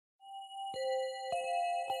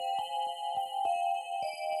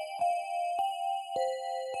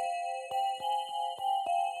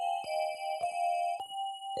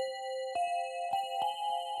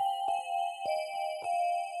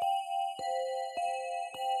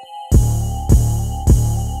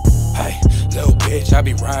Little bitch, I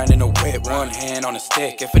be riding in the whip, one hand on the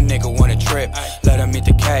stick. If a nigga wanna trip, let him eat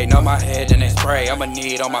the K. Know my head and they spray, I'ma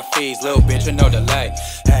need on my fees. Little bitch with no delay.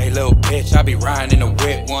 Hey, little bitch, I be riding in the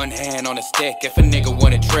whip, one hand on the stick. If a nigga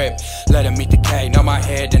wanna trip, let him eat the K. Know my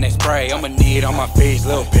head and they spray, I'ma need on my fees.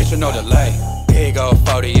 Little bitch with no delay. Big old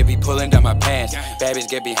 40, it be pulling down my pants. Babies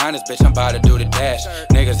get behind this bitch, I'm about to do the dash.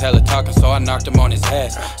 Niggas hella talking, so I knocked him on his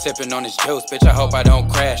ass. Sipping on his juice, bitch, I hope I don't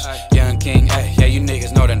crash. Young King, ayy, yeah, you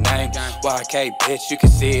niggas know the name. YK, bitch, you can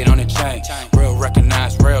see it on the chain. Real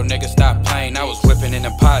recognized, real niggas stop playing. I was whipping in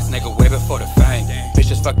the pots, nigga, way before the fame.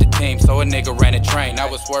 Bitches fuck the team, so a nigga ran a train. I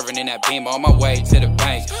was swerving in that beam on my way to the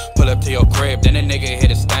bank. Pull up to your crib, then a nigga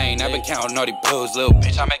hit a stain. I been counting all these blues, little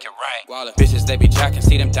bitch, I make it rain. Bitches, they be jocking,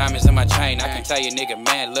 see them diamonds in my chain. I can tell you nigga,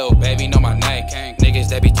 man, little baby, know my name. Niggas,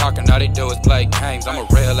 they be talking, all they do is play games. I'm a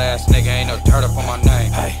real ass nigga, ain't no dirt up on my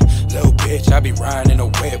name. Hey, little bitch, I be riding in the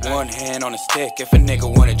whip, one hand on the stick. If a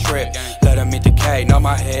nigga wanna trip, let him eat the K. Know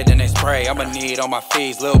my head and they spray, I'ma need on my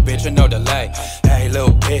fees. Little bitch with no delay. Hey,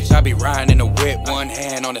 little bitch, I be riding in the whip, one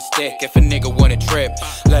hand on the stick. If a nigga wanna trip,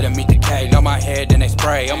 let him eat the K. Know my head and they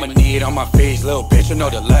spray, I'ma need on my fees. Little bitch with no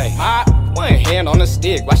delay. One hand on the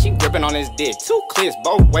stick, while she gripping on his dick. Two clips,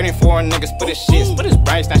 both waiting for a nigga split his shit. Split his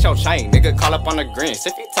brain, snatch your chain, nigga call up on the grins.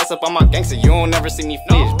 If you test up on my gangster, you don't never see me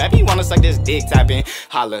flinch. Baby, you wanna suck this dick, type in,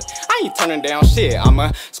 holla. I ain't turning down shit, I'm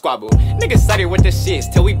a squabble. Niggas excited with the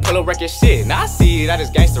shits, till we pull a record shit. Now I see that it's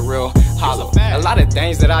gangster real hollow. A lot of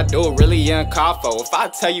things that I do really uncalled for. If I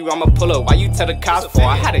tell you I'ma pull up, why you tell the cops for?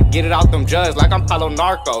 I had to get it out them drugs like I'm Paulo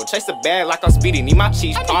Narco. Chase the bag like I'm Speedy, need my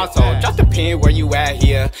cheese pronto. Drop the pin where you at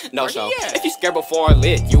here, no show. If you scared before I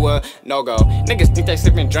lit, you a no-go. Niggas think they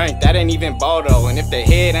sippin' drink, that ain't even Bodo. And if the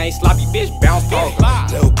head ain't sloppy, bitch, bounce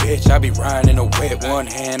pogo. Little bitch, I be riding in the whip, one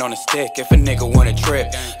hand on the stick. If a nigga wanna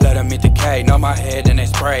trip, let him eat the K. Know my head and they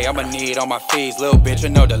spray, I'ma need on my fees. Little bitch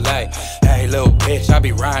with no delay. Hey, little bitch, I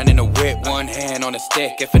be riding in the whip, one hand on the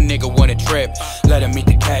stick. If a nigga wanna trip, let him eat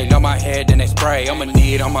the K. Know my head and they spray, I'ma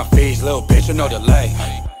need on my fees. Little bitch with no delay.